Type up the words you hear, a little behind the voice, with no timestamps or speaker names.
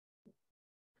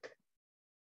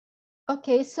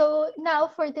Okay, so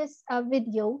now for this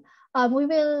video, we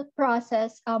will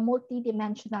process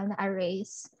multidimensional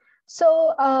arrays.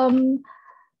 So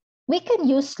we can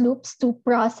use loops to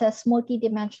process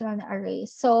multidimensional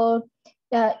arrays. So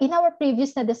in our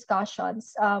previous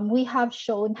discussions, we have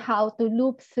shown how to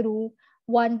loop through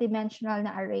one-dimensional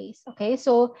arrays. Okay,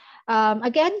 so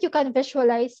again, you can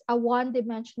visualize a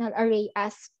one-dimensional array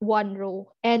as one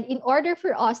row. And in order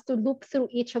for us to loop through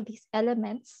each of these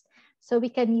elements, so we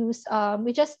can use,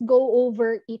 we just go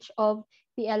over each of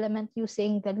the element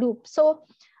using the loop. So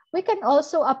we can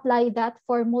also apply that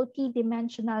for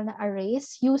multi-dimensional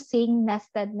arrays using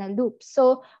nested loops.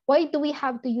 So why do we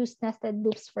have to use nested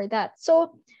loops for that?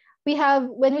 So we have,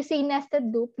 when we say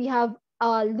nested loop, we have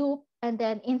a loop, and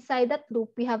then inside that loop,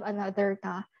 we have another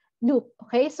loop.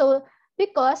 Okay, so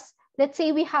because let's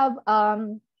say we have a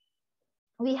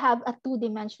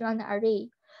two-dimensional array.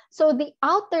 So the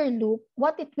outer loop,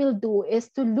 what it will do is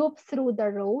to loop through the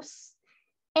rows,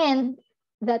 and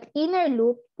that inner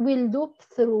loop will loop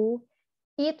through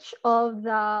each of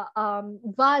the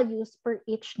values per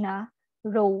each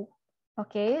row.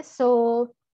 Okay,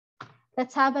 so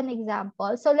let's have an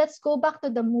example. So let's go back to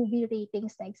the movie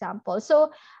ratings example.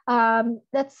 So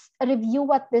let's review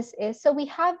what this is. So we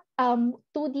have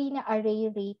 2D array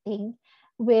rating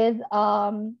with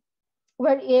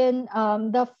wherein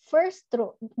the first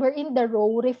row, wherein the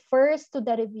row refers to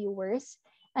the reviewers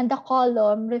and the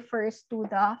column refers to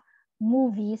the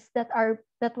movies that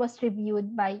was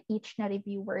reviewed by each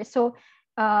reviewer. So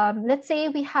let's say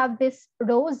we have this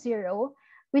row 0,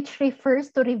 which refers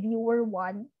to reviewer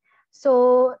 1.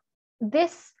 So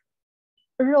this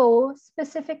row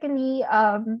specifically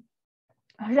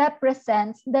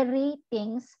represents the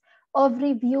ratings of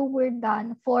reviewer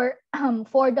done for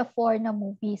the 4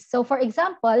 movies. So for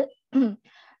example,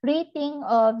 rating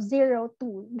of 0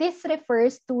 to, this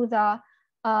refers to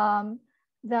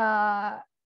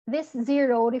this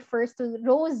 0 refers to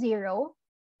row 0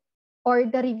 or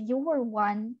the reviewer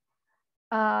 1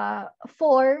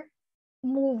 for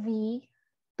movie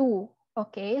 2.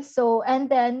 Okay, so and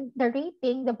then the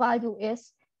rating, the value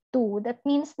is 2. That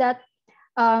means that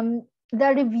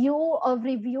the review of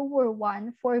reviewer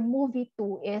 1 for movie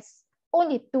 2 is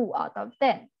only 2 out of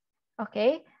 10.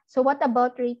 Okay, so what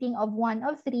about rating of 1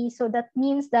 of 3? So that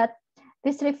means that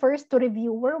this refers to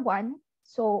reviewer 1,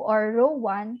 so or row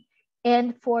 1,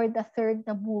 and for the third,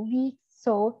 the movie,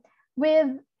 so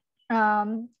with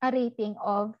a rating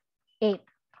of 8.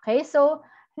 Okay, so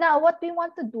now what we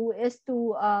want to do is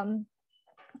to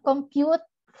compute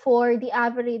for the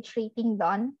average rating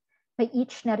done by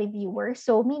each reviewer.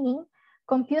 So meaning,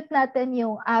 compute natin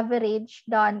yung average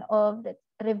done of the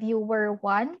reviewer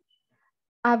 1,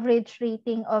 average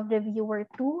rating of reviewer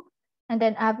 2, and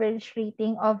then average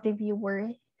rating of reviewer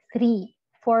 3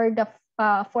 for the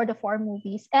 4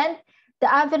 movies, and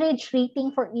the average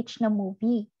rating for each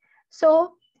movie.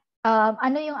 So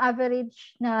ano yung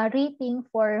average na rating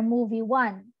for movie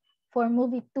 1, for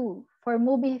movie 2, for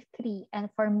movie 3, and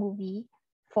for movie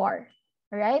 4.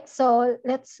 Right? So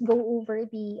let's go over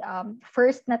the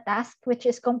first na task, which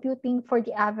is computing for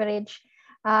the average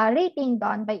rating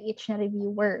done by each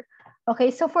reviewer.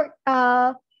 Okay, so for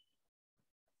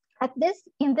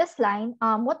in this line,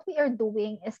 what we are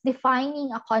doing is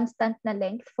defining a constant na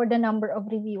length for the number of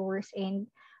reviewers in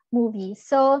movies.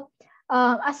 So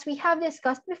as we have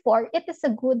discussed before, it is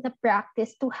a good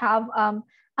practice to have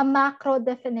a macro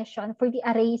definition for the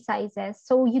array sizes,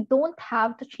 so you don't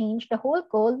have to change the whole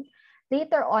code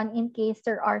later on in case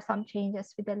there are some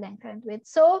changes with the length and width.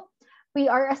 So we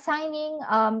are assigning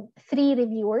 3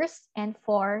 reviewers and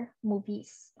 4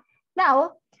 movies.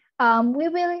 Now,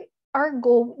 our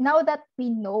goal, now that we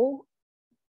know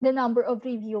the number of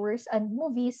reviewers and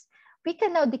movies, we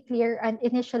can now declare and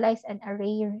initialize an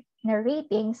array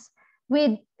ratings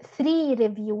with 3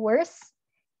 reviewers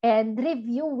and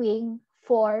reviewing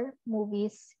 4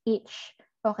 movies each.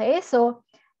 Okay, so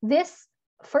this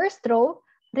first row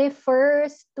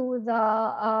refers to the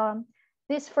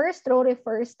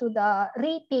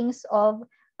ratings of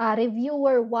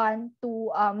reviewer 1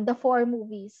 to the 4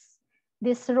 movies.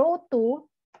 This row 2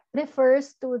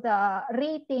 refers to the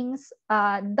ratings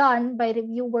done by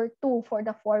reviewer 2 for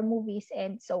the 4 movies,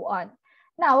 and so on.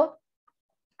 Now,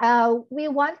 we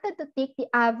wanted to take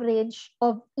the average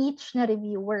of each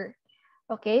reviewer.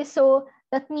 Okay, so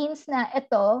that means na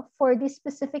ito, for this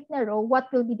specific row,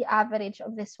 what will be the average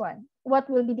of this one? What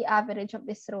will be the average of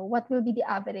this row? What will be the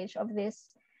average of this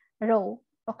row?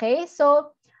 Okay,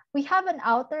 so we have an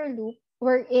outer loop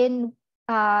wherein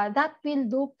that will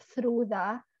loop through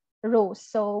the rows.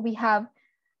 So we have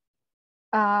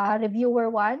reviewer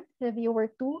 1, reviewer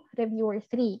 2, reviewer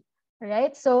 3.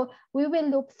 right? So we will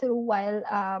loop through while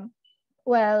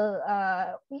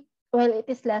it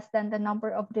is less than the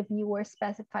number of reviewers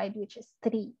specified, which is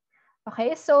 3.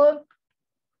 Okay, so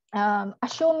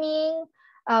assuming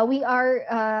we are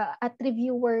at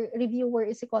reviewer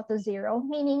is equal to 0,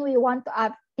 meaning we want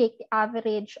to take the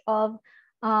average of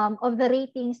the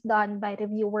ratings done by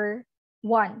reviewer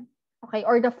 1, okay,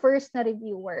 or the first na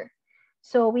reviewer.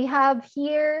 So we have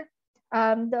here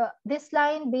this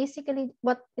line. Basically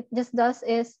what it just does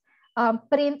is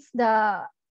prints the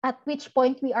at which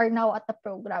point we are now at the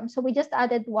program. So we just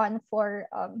added 1 for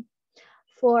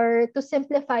to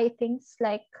simplify things,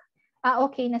 like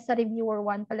okay, nasa reviewer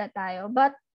 1 pala tayo,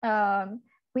 but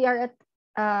we are at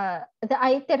the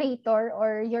iterator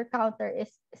or your counter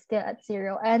is still at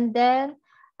 0, and then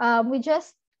we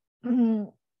just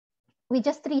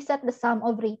reset the sum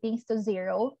of ratings to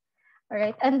 0. All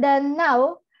right, and then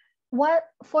now what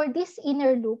for this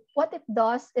inner loop, what it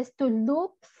does is to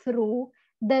loop through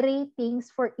the ratings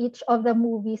for each of the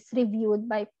movies reviewed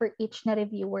by per each na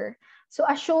reviewer. So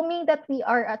assuming that we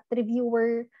are at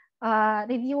reviewer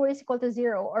is equal to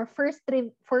 0, or first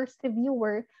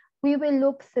reviewer, we will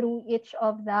loop through each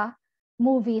of the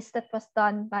movies that was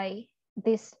done by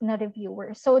this na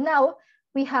reviewer. So now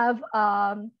we have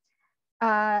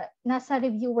nasa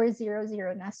reviewer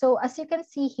 00 na. So as you can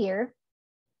see here,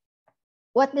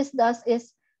 what this does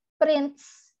is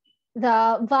prints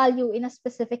the value in a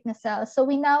specific na cell. So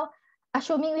we now,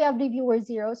 assuming we have reviewer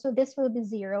 0, so this will be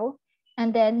 0.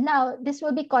 And then now this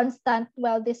will be constant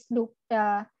while this loop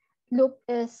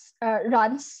is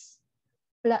runs,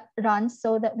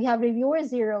 so that we have reviewer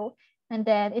 0, and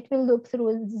then it will loop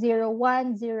through 0,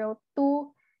 1, 0,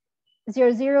 2,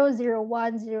 0, 0, 0,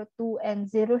 1, 0, 2, and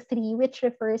 0, 3, which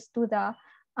refers to the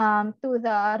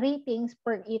ratings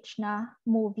per each na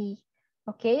movie.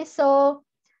 Okay, so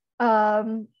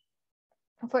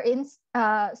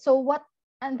so what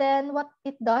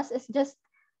it does is just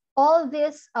all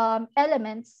these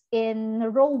elements in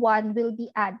row 1 will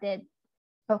be added.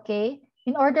 Okay,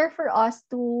 in order for us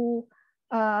to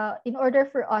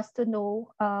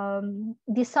know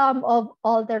the sum of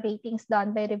all the ratings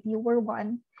done by reviewer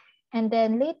 1, and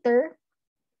then later,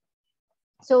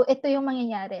 so ito yung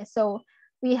mangyayari. So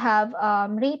we have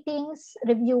ratings,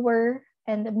 reviewer,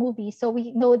 and the movie. So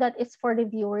we know that it's for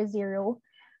reviewer 0,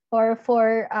 or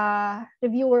for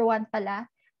reviewer 1 pala.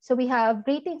 So we have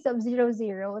ratings of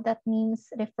 00, that means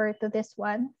refer to this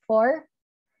one, 4.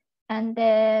 And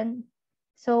then,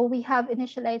 so we have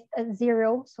initialized at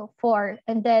 0, so 4.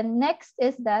 And then next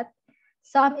is that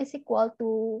sum is equal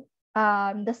to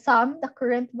the sum, the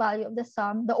current value of the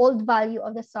sum, the old value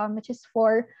of the sum, which is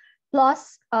 4,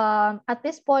 plus, at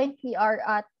this point, we are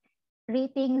at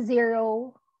rating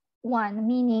 0, 1,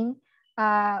 meaning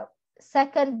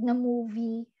second na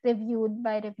movie reviewed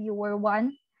by reviewer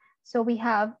 1. So we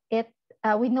have it,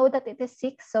 we know that it is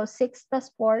 6, so 6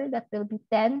 plus 4, that will be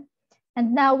 10.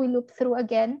 And now we loop through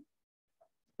again.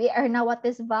 We are now at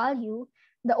this value.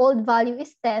 The old value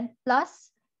is 10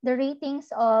 plus the ratings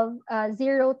of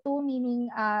 0, 2, meaning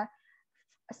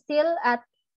still at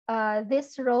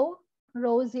this row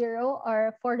 0,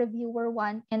 or for reviewer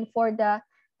 1, and for the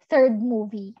third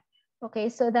movie. Okay,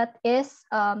 so that is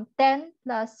 10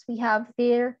 plus we have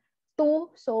there 2,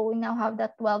 so we now have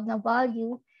that 12 na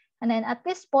value. And then at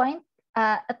this point,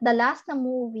 at the last na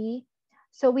movie,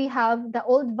 so we have the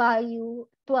old value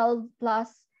 12 plus,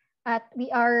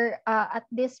 we are at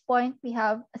this point, we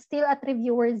have still at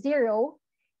reviewer 0,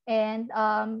 and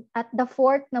at the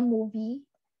fourth na movie,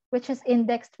 which is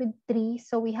indexed with 3,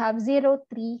 so we have 0,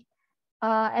 3,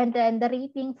 and then the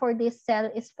rating for this cell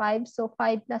is 5, so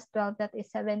 5 plus 12, that is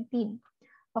 17.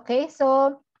 Okay,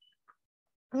 so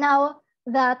now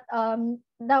that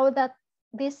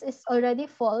this is already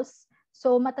false,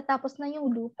 so matatapos na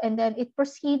yung loop, and then it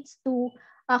proceeds to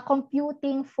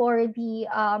computing for the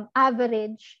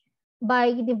average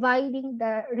by dividing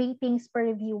the ratings per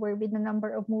reviewer with the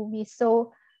number of movies.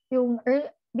 So yung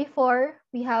before,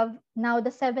 we have now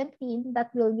the 17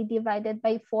 that will be divided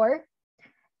by 4,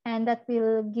 and that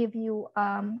will give you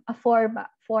a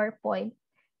 4.3.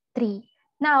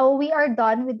 Now we are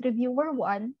done with reviewer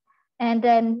 1, and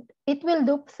then it will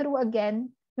loop through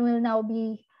again. It will now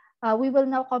be we will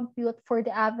now compute for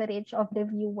the average of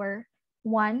reviewer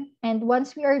 1, and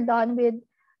once we are done with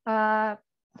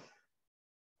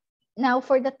now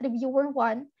for that reviewer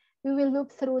 1, we will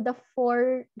loop through the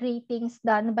 4 ratings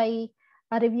done by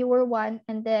reviewer 1,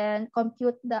 and then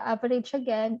compute the average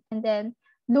again, and then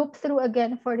loop through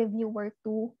again for reviewer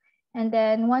 2, and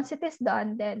then once it is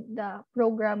done, then the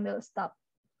program will stop.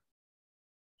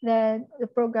 Then the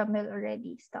program will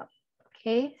already stop.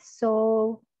 Okay,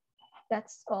 so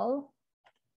That's all.